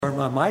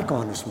my mic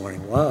on this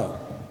morning. Wow.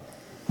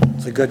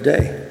 It's a good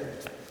day.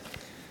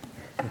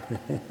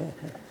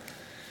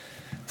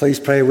 Please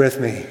pray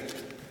with me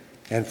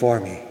and for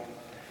me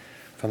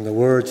from the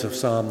words of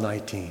Psalm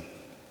 19.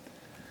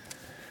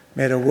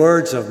 May the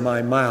words of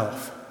my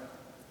mouth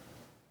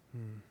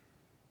and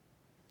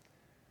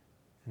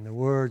the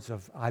words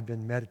of I've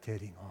been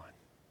meditating on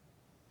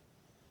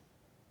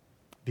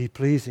be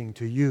pleasing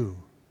to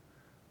you,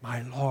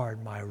 my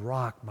Lord, my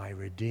rock, my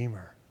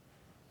Redeemer.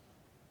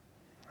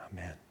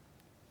 Amen.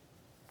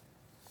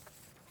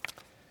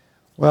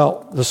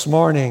 Well, this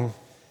morning,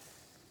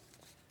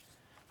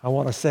 I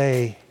want to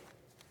say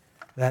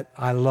that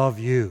I love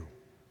you.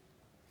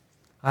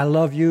 I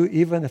love you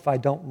even if I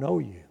don't know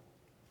you.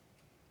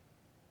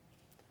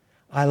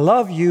 I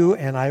love you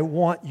and I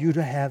want you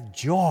to have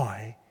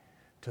joy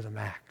to the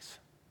max.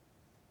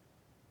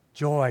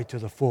 Joy to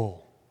the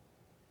full.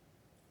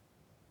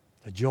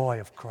 The joy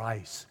of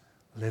Christ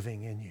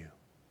living in you.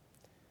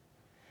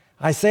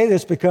 I say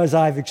this because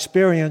I've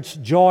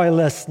experienced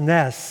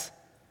joylessness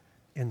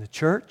in the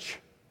church,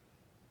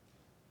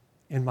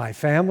 in my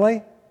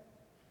family,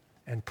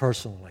 and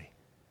personally.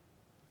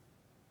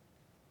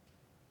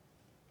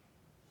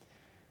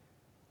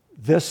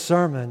 This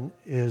sermon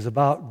is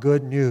about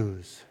good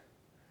news.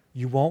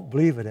 You won't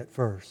believe it at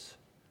first,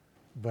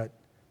 but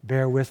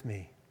bear with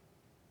me.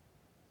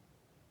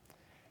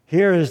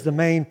 Here is the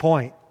main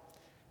point,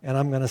 and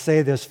I'm going to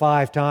say this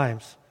 5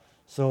 times,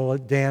 so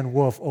Dan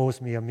Wolf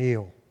owes me a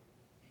meal.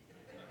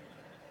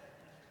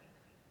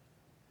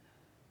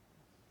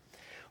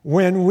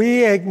 When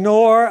we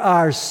ignore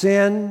our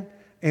sin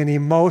and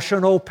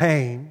emotional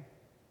pain,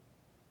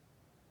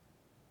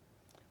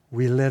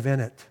 we live in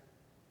it.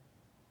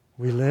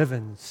 We live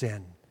in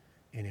sin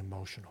and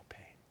emotional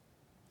pain.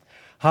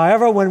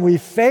 However, when we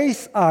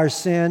face our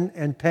sin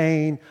and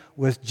pain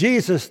with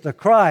Jesus the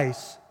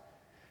Christ,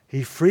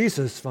 He frees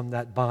us from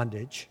that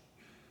bondage.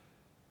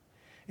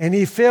 And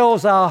He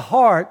fills our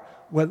heart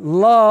with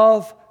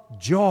love,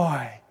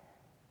 joy,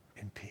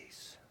 and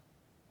peace.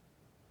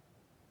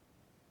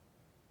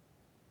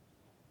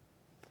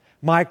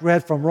 Mike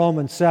read from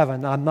Romans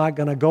 7. I'm not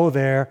going to go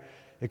there,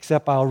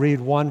 except I'll read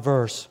one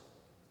verse.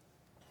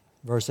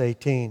 Verse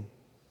 18.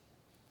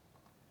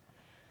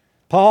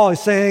 Paul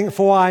is saying,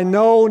 "For I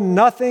know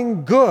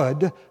nothing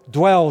good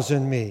dwells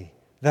in me,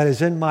 that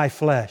is in my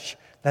flesh,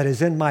 that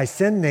is in my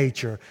sin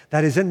nature,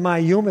 that is in my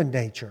human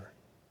nature.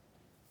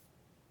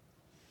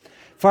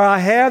 For I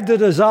have the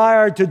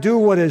desire to do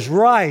what is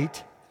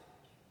right,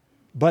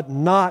 but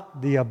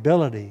not the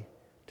ability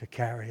to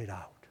carry it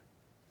out."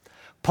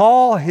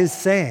 Paul is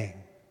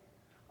saying,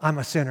 I'm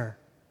a sinner,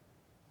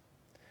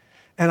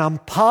 and I'm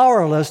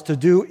powerless to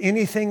do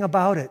anything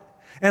about it.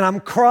 And I'm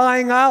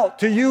crying out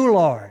to you,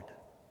 Lord.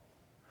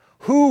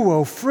 Who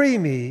will free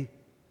me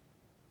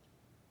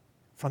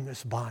from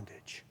this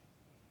bondage?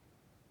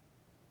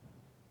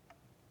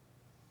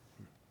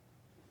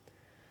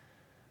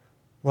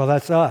 Well,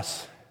 that's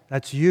us.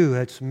 That's you.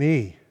 That's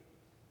me.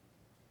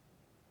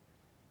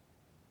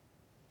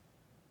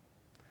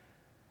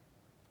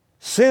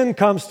 Sin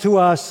comes to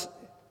us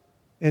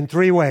in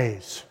 3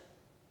 ways.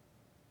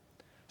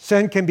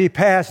 Sin can be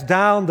passed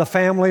down the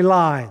family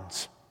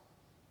lines.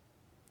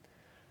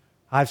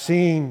 I've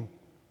seen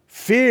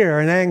fear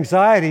and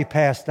anxiety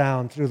passed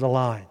down through the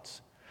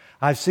lines.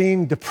 I've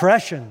seen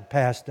depression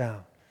passed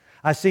down.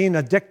 I've seen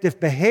addictive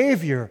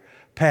behavior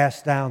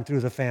passed down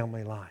through the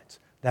family lines.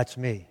 That's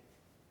me.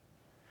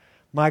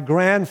 My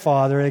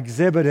grandfather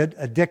exhibited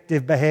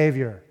addictive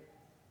behavior.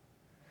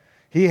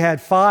 He had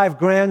 5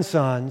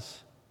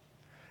 grandsons,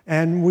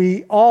 and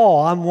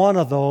I'm one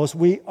of those,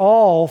 we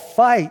all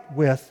fight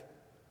with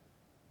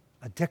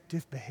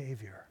addictive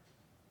behavior.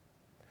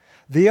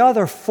 The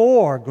other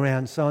 4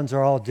 grandsons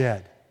are all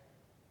dead.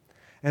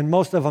 And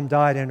most of them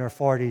died in their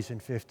 40s and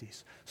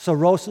 50s.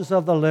 Cirrhosis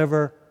of the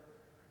liver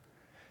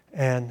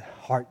and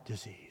heart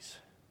disease.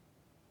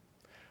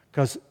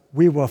 Because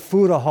we were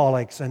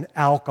foodaholics and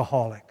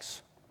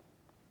alcoholics.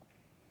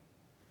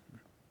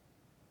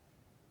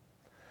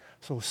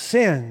 So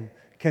sin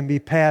can be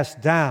passed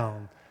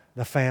down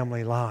the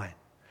family line.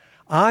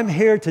 I'm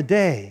here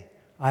today.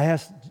 I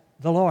asked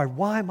the Lord,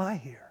 why am I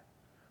here?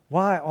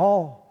 Why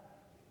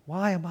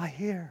am I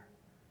here?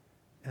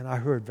 And I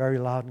heard very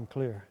loud and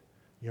clear,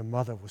 your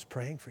mother was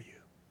praying for you.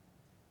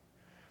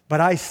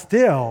 But I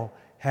still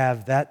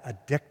have that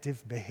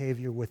addictive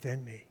behavior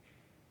within me.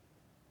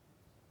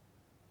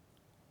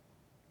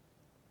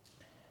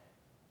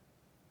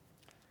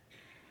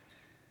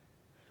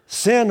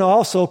 Sin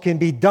also can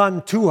be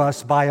done to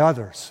us by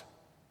others.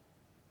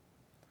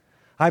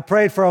 I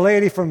prayed for a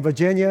lady from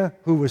Virginia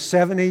who was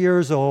 70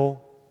 years old.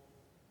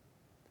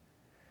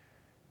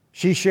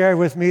 She shared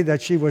with me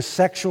that she was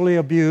sexually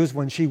abused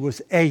when she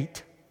was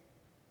 8.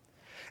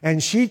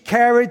 And she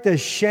carried the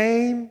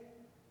shame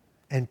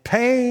and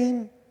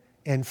pain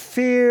and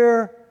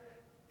fear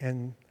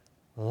and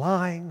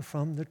lying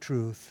from the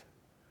truth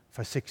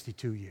for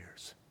 62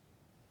 years.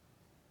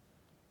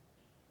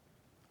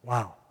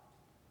 Wow.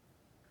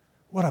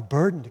 What a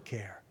burden to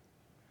carry.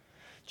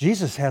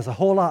 Jesus has a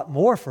whole lot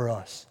more for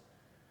us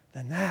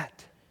than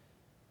that.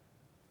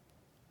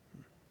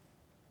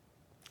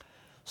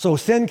 So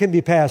sin can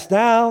be passed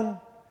down,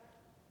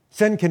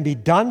 sin can be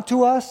done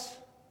to us,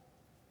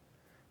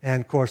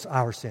 and of course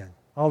our sin.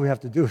 All we have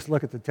to do is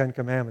look at the Ten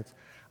Commandments.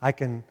 I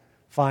can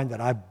find that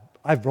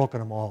I've broken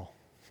them all.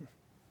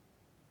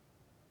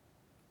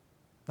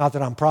 Not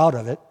that I'm proud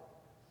of it.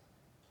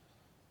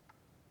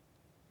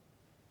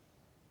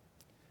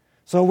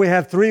 So we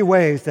have three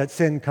ways that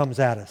sin comes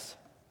at us.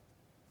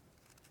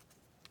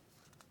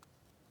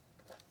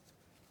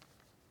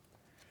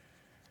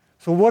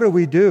 So what do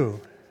we do?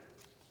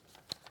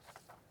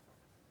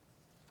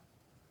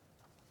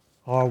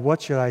 Or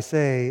what should I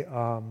say?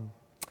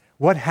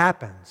 What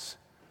happens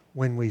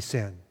when we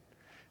sin?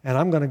 And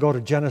I'm going to go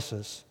to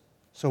Genesis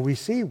so we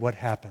see what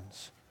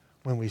happens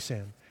when we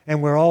sin.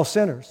 And we're all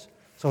sinners.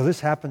 So this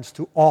happens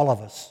to all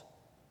of us.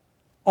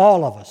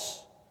 All of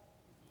us.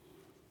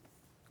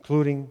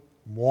 Including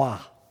moi.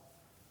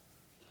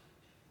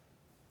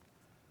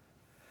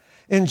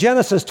 In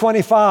Genesis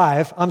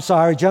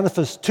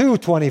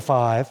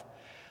 2:25,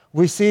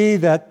 we see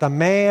that the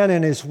man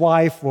and his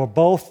wife were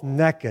both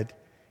naked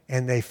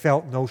and they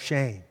felt no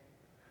shame.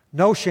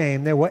 No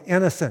shame. They were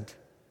innocent.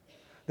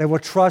 There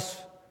was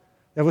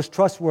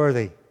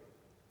trustworthiness.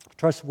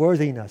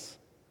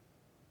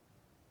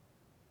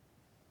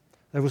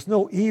 There was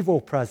no evil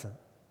present.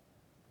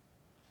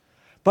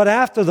 But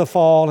after the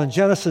fall, in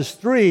Genesis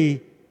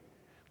 3,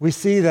 we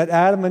see that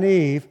Adam and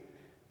Eve,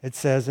 it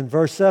says in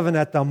verse 7,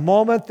 at the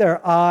moment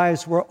their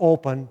eyes were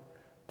open,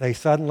 they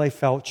suddenly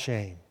felt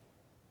shame.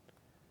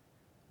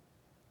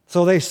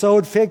 So they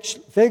sewed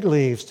fig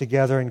leaves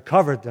together and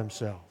covered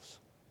themselves.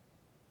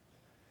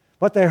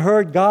 But they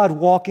heard God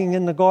walking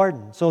in the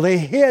garden, so they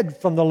hid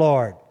from the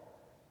Lord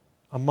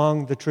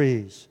among the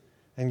trees.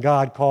 And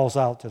God calls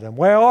out to them,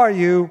 "Where are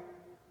you?"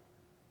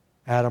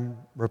 Adam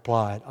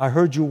replied, "I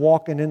heard you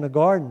walking in the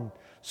garden,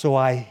 so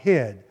I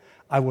hid.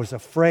 I was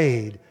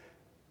afraid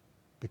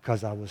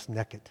because I was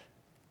naked."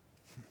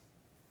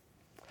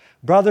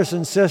 Brothers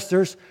and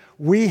sisters,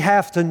 we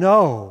have to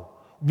know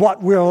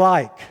what we're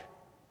like.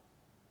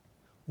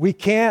 We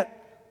can't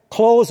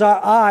close our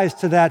eyes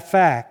to that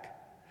fact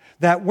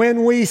that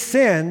when we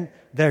sin,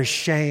 there's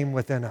shame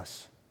within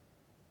us.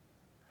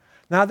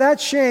 Now,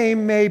 that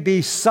shame may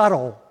be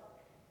subtle.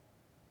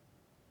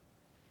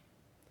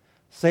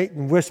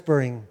 Satan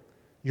whispering,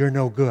 "You're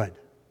no good.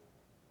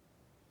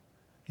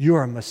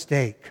 You're a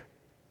mistake."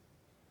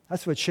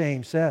 That's what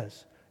shame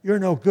says. You're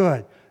no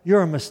good.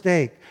 You're a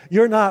mistake.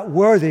 You're not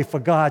worthy for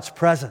God's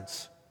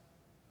presence.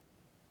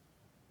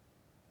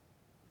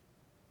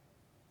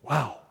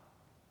 Wow.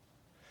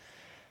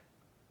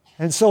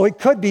 And so it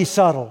could be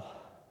subtle,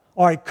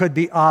 or it could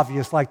be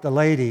obvious, like the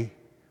lady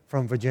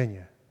from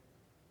Virginia.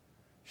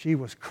 She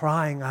was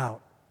crying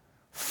out,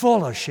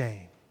 full of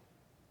shame.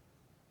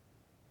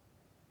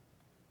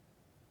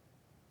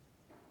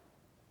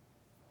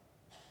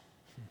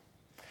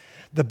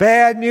 The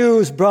bad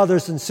news,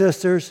 brothers and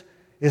sisters,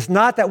 is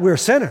not that we're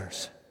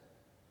sinners.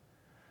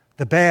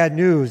 The bad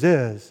news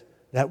is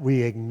that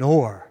we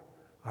ignore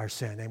our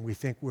sin and we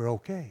think we're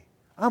okay.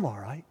 I'm all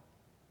right.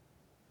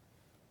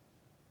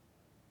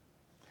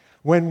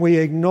 When we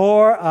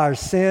ignore our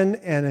sin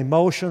and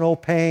emotional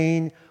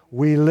pain,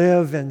 we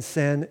live in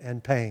sin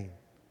and pain.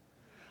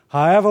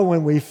 However,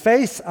 when we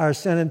face our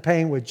sin and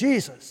pain with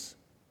Jesus,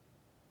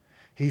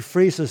 He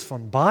frees us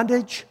from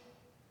bondage,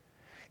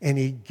 and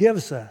He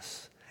gives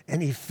us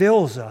and He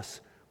fills us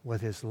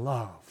with His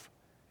love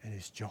and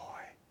His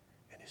joy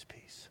and His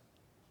peace.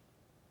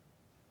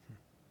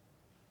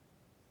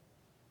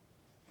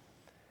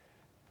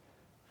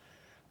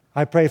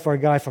 I prayed for a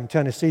guy from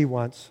Tennessee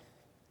once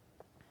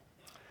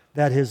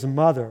that his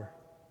mother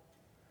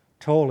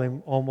told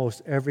him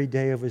almost every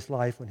day of his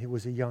life when he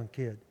was a young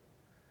kid,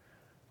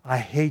 "I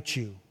hate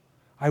you.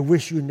 I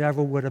wish you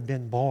never would have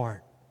been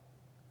born."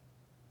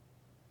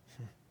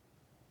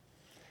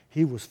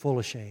 He was full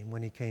of shame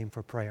when he came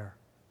for prayer.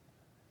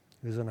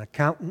 He was an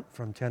accountant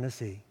from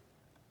Tennessee,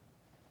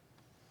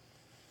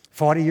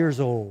 40 years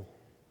old.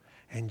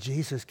 And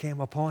Jesus came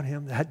upon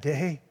him that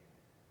day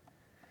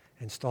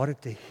and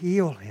started to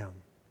heal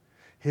him.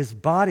 His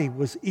body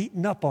was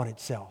eaten up on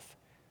itself.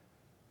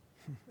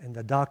 And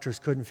the doctors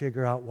couldn't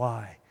figure out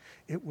why.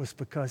 It was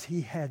because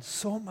he had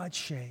so much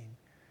shame,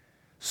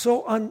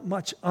 so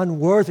much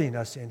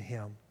unworthiness in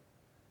him.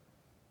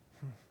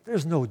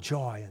 There's no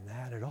joy in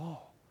that at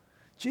all.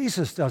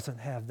 Jesus doesn't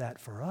have that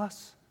for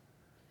us.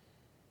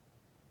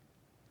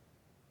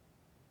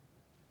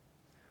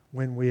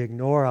 When we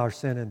ignore our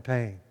sin and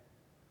pain,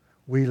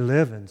 we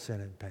live in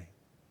sin and pain.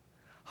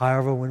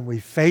 However, when we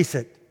face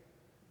it,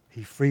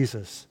 He frees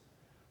us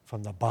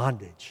from the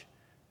bondage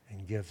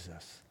and gives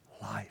us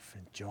life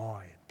and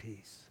joy and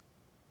peace.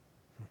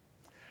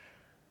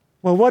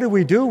 Well, what do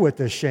we do with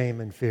this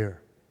shame and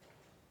fear?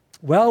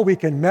 Well, we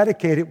can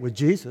medicate it with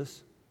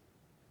Jesus.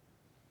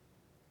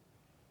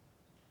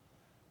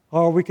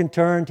 Or we can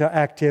turn to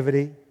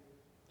activity,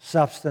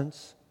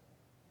 substance,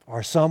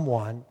 or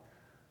someone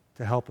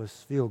to help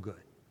us feel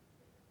good.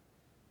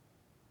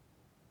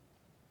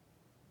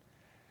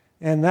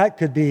 And that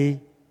could be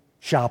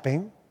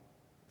shopping,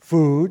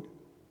 food,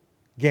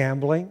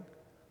 gambling,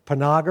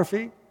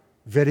 pornography,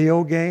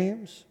 video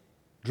games,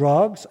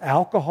 drugs,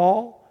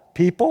 alcohol,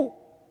 people.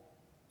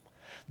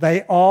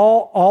 They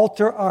all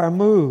alter our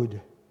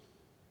mood.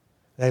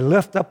 They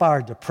lift up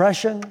our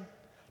depression,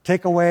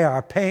 take away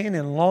our pain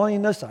and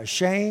loneliness, our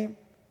shame.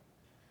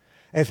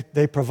 If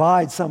they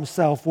provide some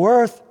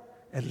self-worth,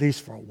 at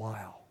least for a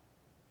while.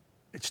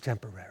 It's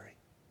temporary.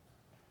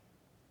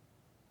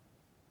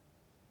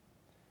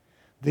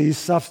 These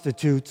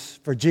substitutes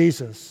for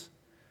Jesus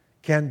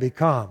can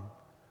become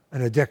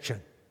an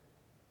addiction.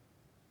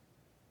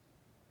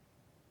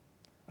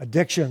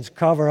 Addictions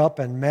cover up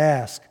and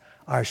mask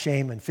our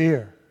shame and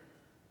fear.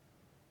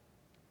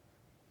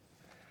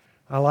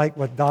 I like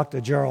what Dr.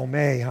 Gerald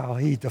May, how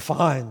he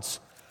defines,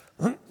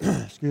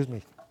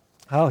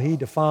 how he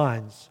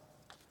defines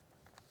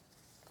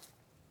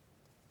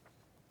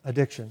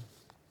addiction.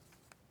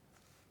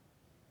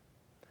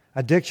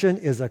 Addiction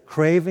is a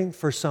craving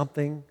for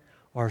something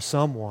or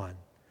someone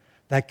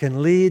that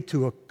can lead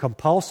to a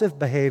compulsive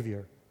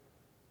behavior.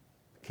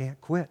 Can't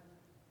quit.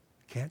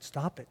 Can't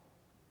stop it.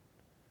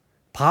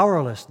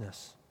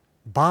 Powerlessness,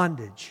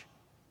 bondage.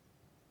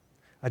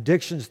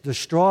 Addictions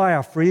destroy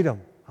our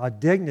freedom, our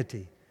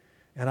dignity,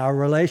 and our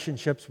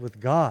relationships with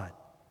God.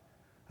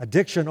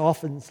 Addiction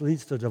often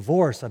leads to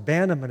divorce,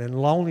 abandonment,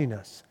 and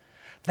loneliness.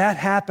 That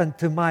happened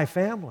to my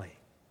family.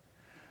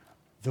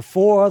 The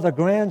 4 other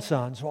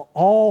grandsons were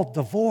all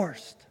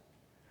divorced,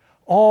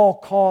 all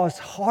caused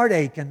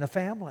heartache in the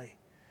family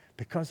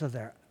because of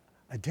their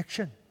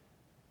addiction.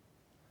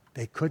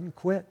 They couldn't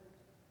quit.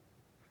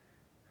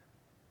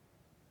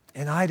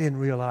 And I didn't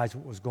realize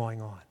what was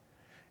going on.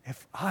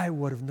 If I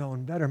would have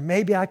known better,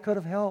 maybe I could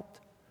have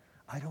helped.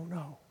 I don't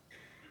know.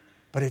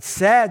 But it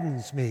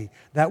saddens me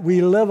that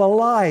we live a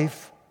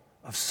life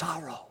of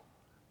sorrow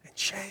and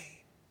shame.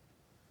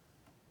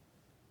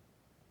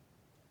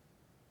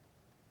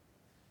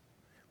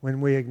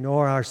 When we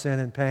ignore our sin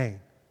and pain,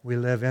 we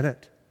live in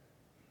it.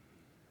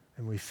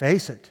 And we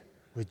face it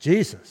with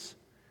Jesus.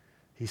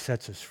 He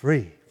sets us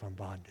free from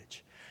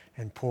bondage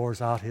and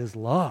pours out His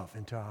love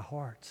into our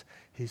hearts,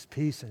 His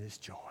peace and His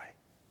joy.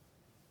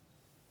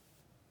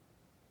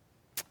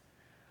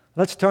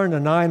 Let's turn to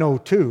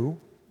 902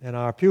 in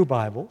our Pew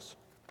Bibles.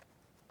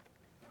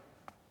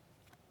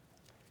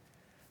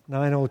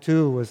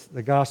 902 was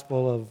the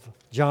Gospel of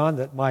John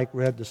that Mike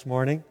read this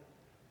morning.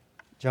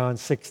 John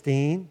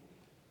 16.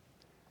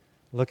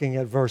 Looking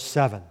at verse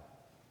 7.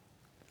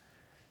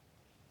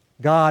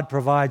 God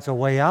provides a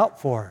way out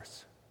for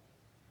us.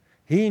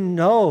 He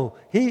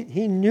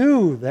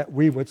knew that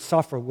we would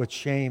suffer with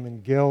shame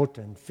and guilt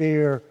and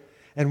fear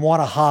and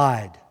want to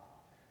hide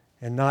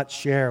and not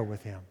share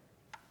with Him,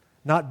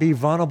 not be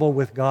vulnerable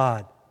with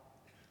God.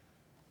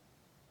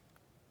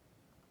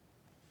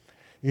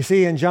 You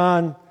see, in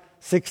John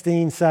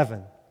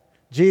 16:7,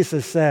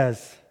 Jesus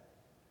says,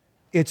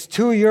 "It's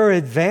to your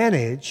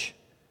advantage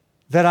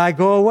that I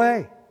go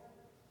away."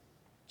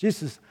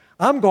 Jesus,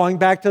 I'm going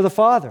back to the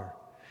Father,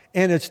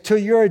 and it's to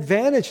your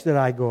advantage that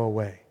I go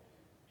away.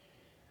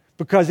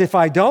 Because if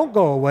I don't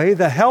go away,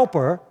 the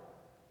Helper,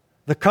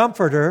 the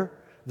Comforter,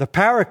 the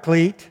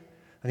Paraclete,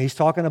 and he's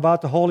talking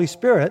about the Holy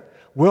Spirit,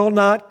 will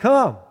not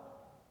come.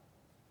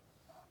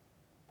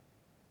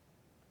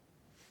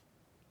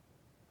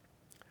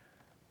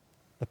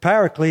 The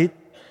Paraclete,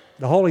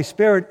 the Holy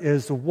Spirit,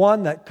 is the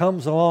one that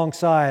comes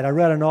alongside. I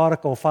read an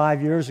article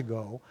 5 years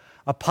ago.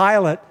 A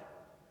pilot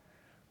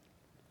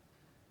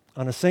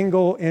on a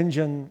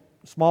single-engine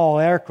small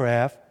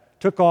aircraft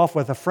took off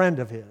with a friend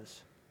of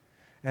his.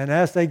 And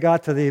as they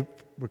got to the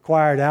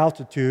required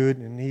altitude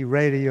and he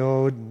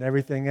radioed and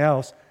everything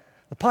else,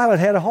 the pilot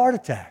had a heart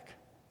attack.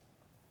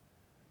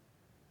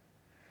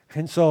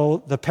 And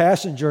so the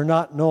passenger,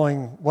 not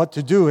knowing what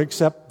to do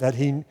except that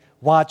he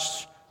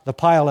watched the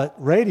pilot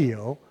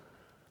radioed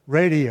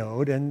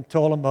and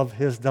told him of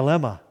his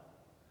dilemma.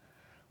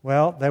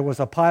 Well, there was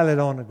a pilot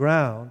on the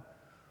ground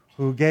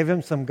who gave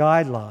him some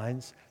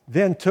guidelines,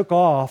 then took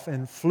off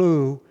and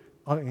flew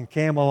and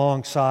came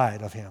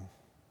alongside of him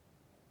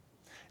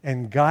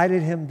and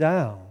guided him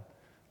down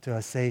to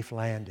a safe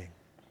landing.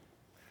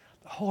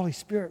 The Holy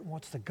Spirit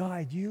wants to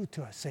guide you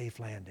to a safe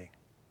landing.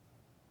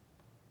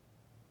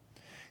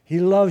 He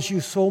loves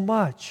you so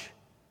much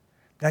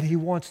that He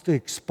wants to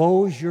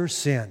expose your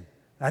sin.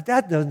 Now,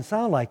 that doesn't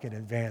sound like an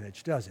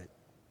advantage, does it?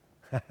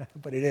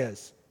 But it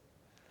is.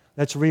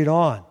 Let's read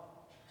on.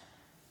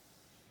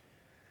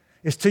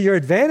 It's to your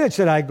advantage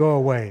that I go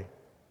away,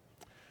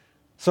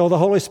 so the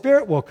Holy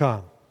Spirit will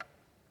come.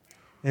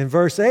 In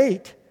verse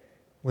 8,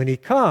 when He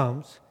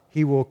comes,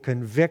 He will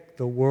convict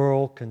the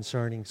world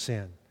concerning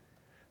sin.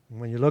 And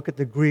when you look at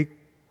the Greek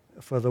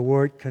for the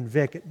word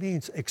convict, it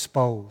means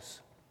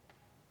expose.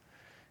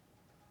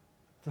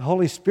 The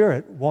Holy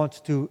Spirit wants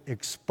to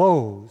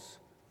expose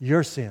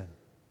your sin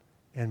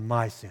and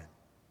my sin.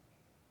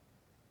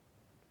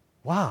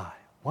 Why?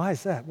 Why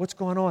is that? What's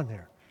going on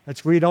there?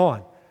 Let's read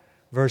on.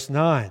 Verse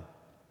 9.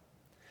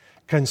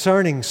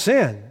 Concerning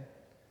sin,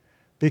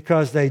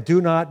 because they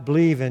do not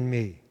believe in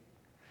me.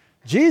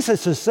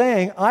 Jesus is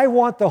saying, I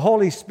want the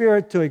Holy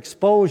Spirit to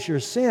expose your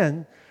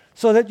sin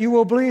so that you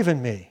will believe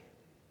in me.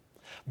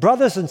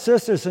 Brothers and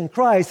sisters in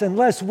Christ,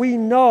 unless we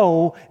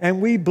know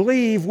and we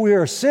believe we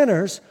are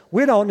sinners,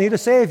 we don't need a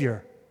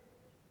Savior.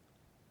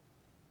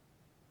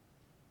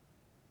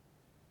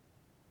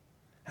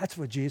 That's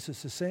what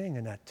Jesus is saying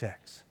in that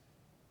text.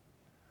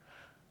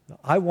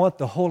 I want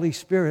the Holy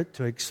Spirit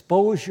to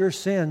expose your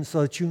sin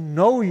so that you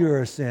know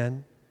you're a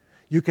sin.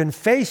 You can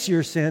face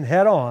your sin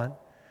head on.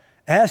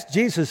 Ask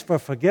Jesus for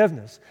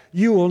forgiveness.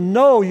 You will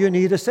know you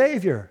need a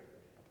Savior.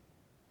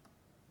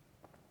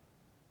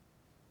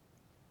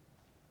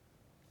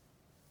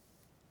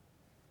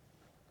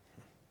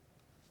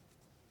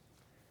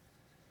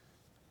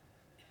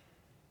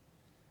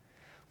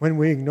 When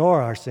we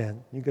ignore our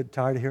sin, you get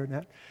tired of hearing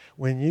that?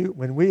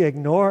 When we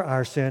ignore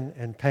our sin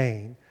and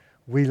pain,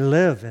 we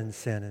live in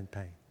sin and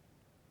pain.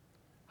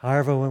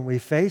 However, when we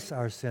face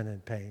our sin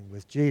and pain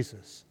with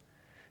Jesus,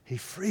 He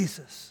frees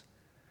us.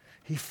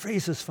 He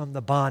frees us from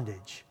the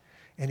bondage,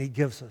 and He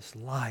gives us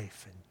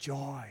life and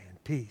joy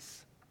and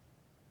peace.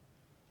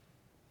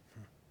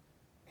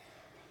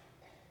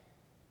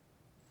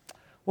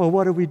 Well,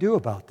 what do we do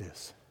about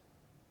this?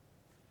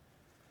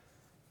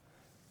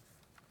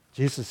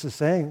 Jesus is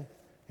saying,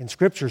 and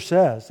Scripture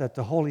says that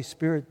the Holy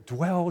Spirit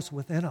dwells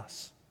within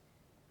us.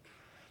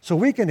 So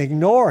we can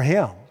ignore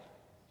Him.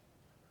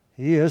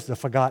 He is the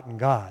forgotten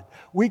God.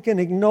 We can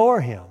ignore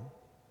Him,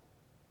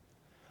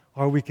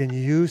 or we can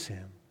use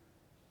Him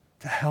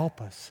to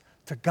help us,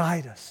 to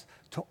guide us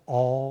to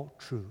all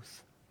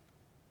truth.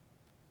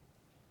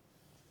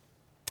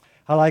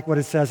 I like what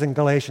it says in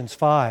Galatians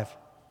 5.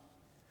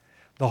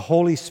 The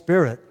Holy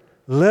Spirit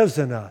lives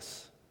in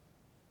us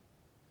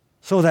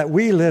so that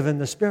we live in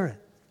the Spirit.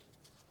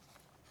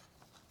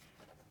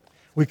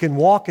 We can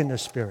walk in the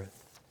Spirit.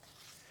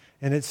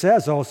 And it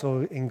says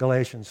also in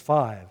Galatians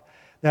 5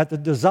 that the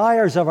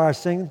desires of our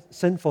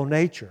sinful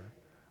nature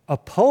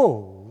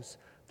oppose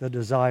the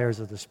desires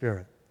of the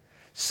Spirit.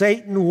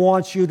 Satan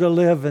wants you to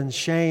live in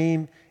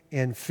shame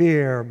and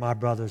fear, my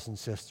brothers and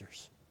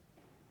sisters.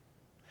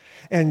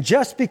 And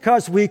just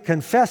because we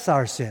confess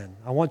our sin,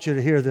 I want you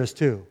to hear this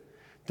too,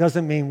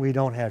 doesn't mean we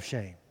don't have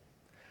shame.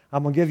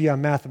 I'm going to give you a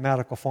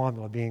mathematical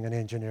formula, being an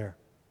engineer.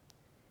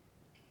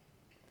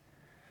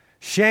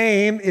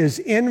 Shame is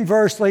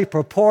inversely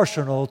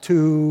proportional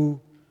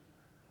to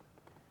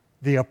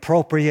the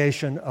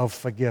appropriation of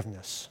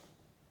forgiveness.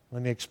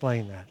 Let me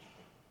explain that.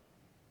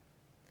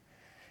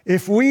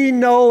 If we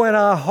know in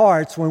our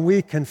hearts when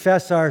we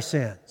confess our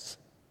sins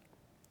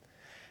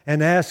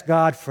and ask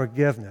God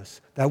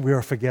forgiveness that we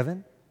are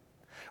forgiven,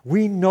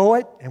 we know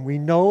it and we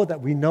know that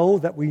we know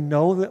that we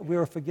know that we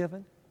are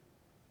forgiven,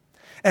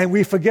 and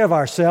we forgive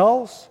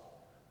ourselves,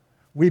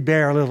 we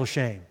bear a little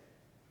shame.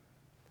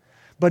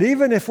 But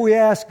even if we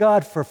ask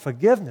God for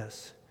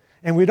forgiveness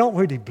and we don't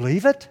really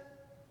believe it,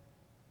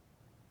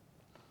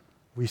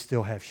 we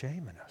still have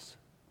shame in us.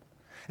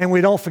 And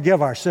we don't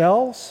forgive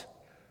ourselves,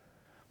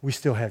 we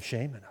still have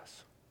shame in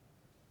us.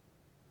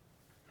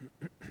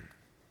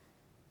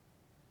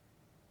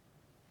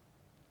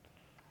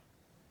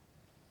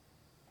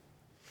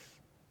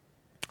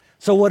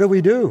 So what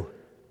do?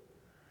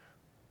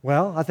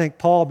 Well, I think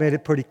Paul made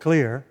it pretty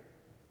clear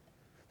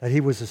that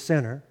he was a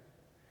sinner.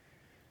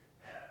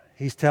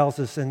 He tells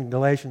us in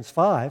Galatians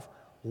 5,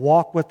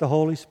 walk with the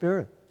Holy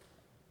Spirit.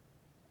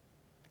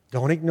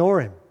 Don't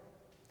ignore Him.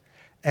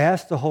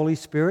 Ask the Holy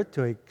Spirit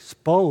to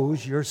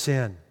expose your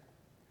sin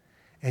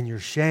and your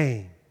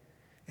shame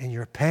and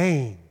your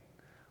pain.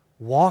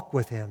 Walk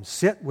with Him.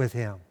 Sit with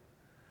Him.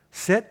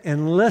 Sit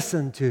and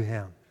listen to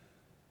Him.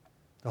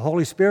 The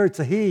Holy Spirit's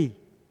a He.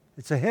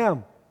 It's a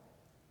Him.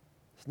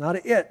 It's not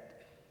a it.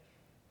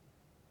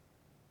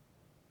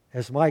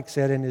 As Mike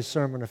said in his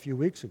sermon a few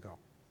weeks ago.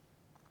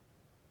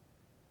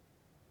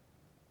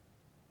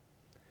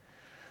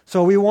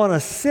 So we want to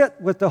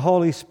sit with the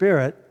Holy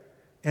Spirit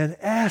and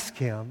ask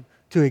Him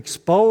to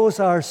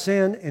expose our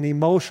sin and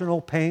emotional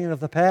pain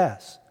of the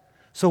past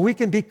so we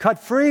can be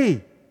cut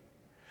free,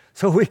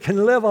 so we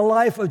can live a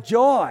life of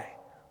joy.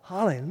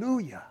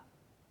 Hallelujah.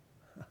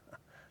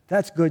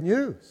 That's good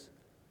news.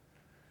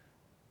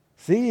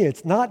 See,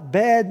 it's not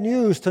bad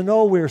news to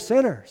know we're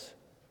sinners,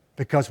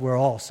 because we're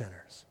all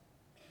sinners.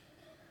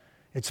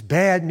 It's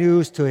bad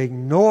news to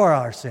ignore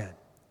our sin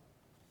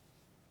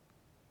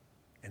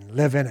and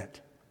live in it.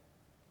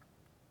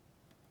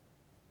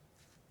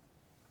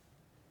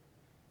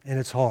 And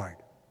it's hard.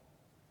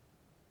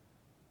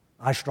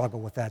 I struggle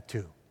with that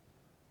too.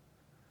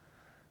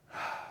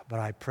 But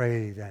I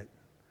pray that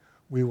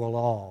we will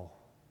all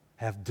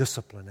have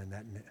discipline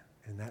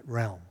in that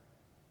realm.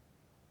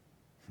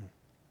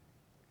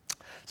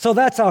 So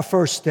that's our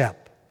first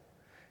step,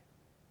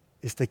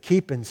 is to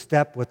keep in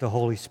step with the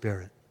Holy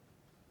Spirit.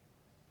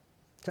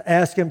 To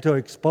ask Him to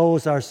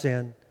expose our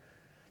sin,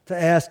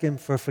 to ask Him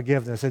for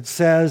forgiveness. It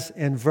says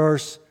in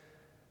verse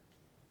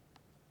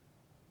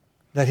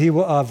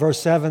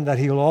 7 that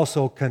He will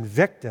also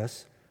convict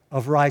us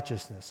of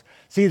righteousness.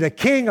 See, the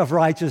King of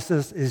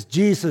righteousness is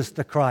Jesus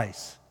the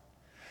Christ.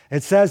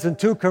 It says in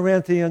 2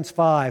 Corinthians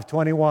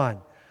 5:21,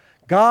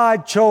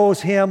 God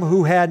chose him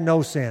who had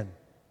no sin.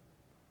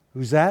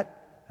 Who's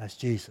that? That's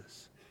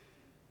Jesus.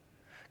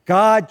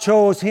 God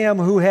chose him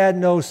who had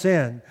no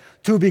sin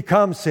to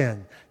become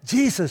sin.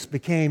 Jesus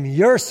became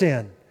your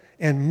sin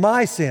and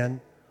my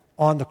sin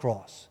on the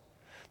cross.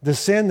 The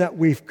sin that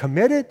we've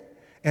committed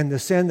and the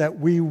sin that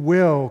we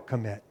will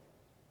commit.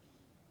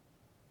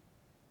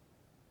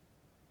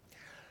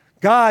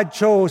 God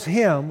chose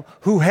him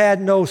who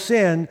had no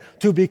sin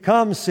to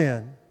become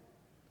sin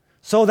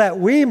so that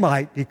we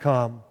might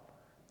become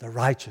the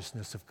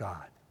righteousness of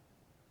God.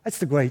 That's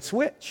the great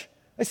switch.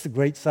 That's the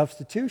great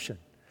substitution.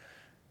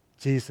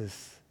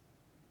 Jesus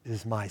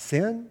is my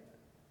sin,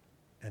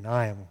 and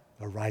I am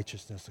the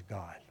righteousness of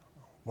God.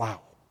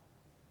 Wow.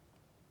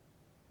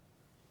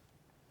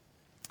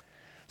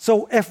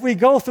 So if we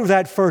go through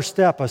that first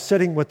step of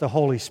sitting with the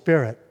Holy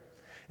Spirit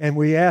and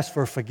we ask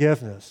for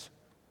forgiveness,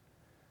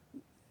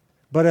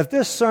 but if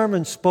this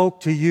sermon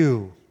spoke to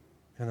you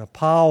in a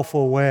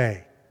powerful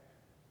way,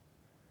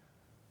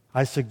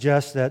 I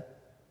suggest that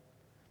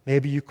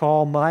maybe you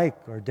call Mike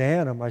or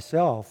Dan or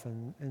myself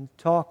and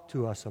talk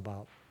to us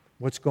about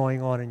what's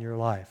going on in your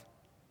life.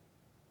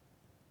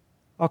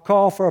 Or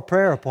call for a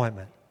prayer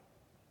appointment.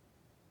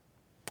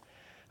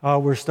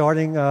 We're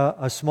starting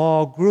a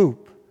small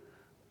group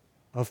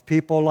of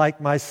people like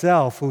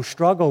myself who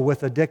struggle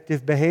with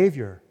addictive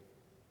behavior,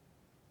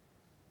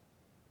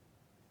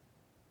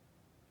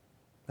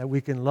 that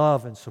we can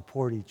love and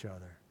support each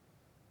other.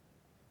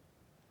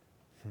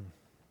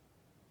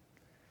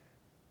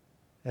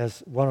 As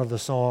one of the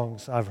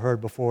songs I've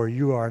heard before,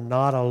 you are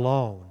not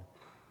alone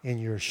in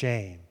your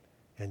shame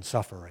and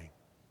suffering.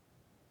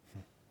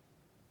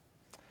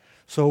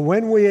 So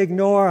when we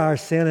ignore our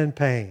sin and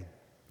pain,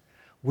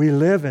 we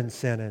live in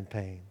sin and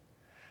pain.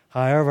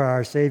 However,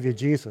 our Savior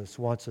Jesus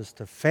wants us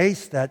to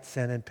face that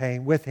sin and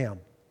pain with him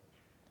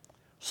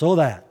so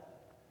that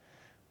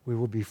we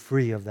will be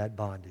free of that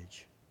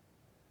bondage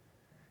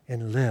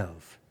and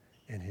live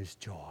in his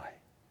joy.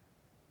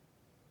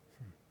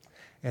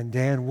 And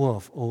Dan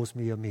Wolf owes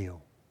me a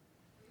meal.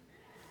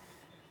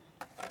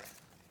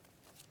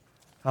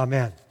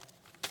 Amen.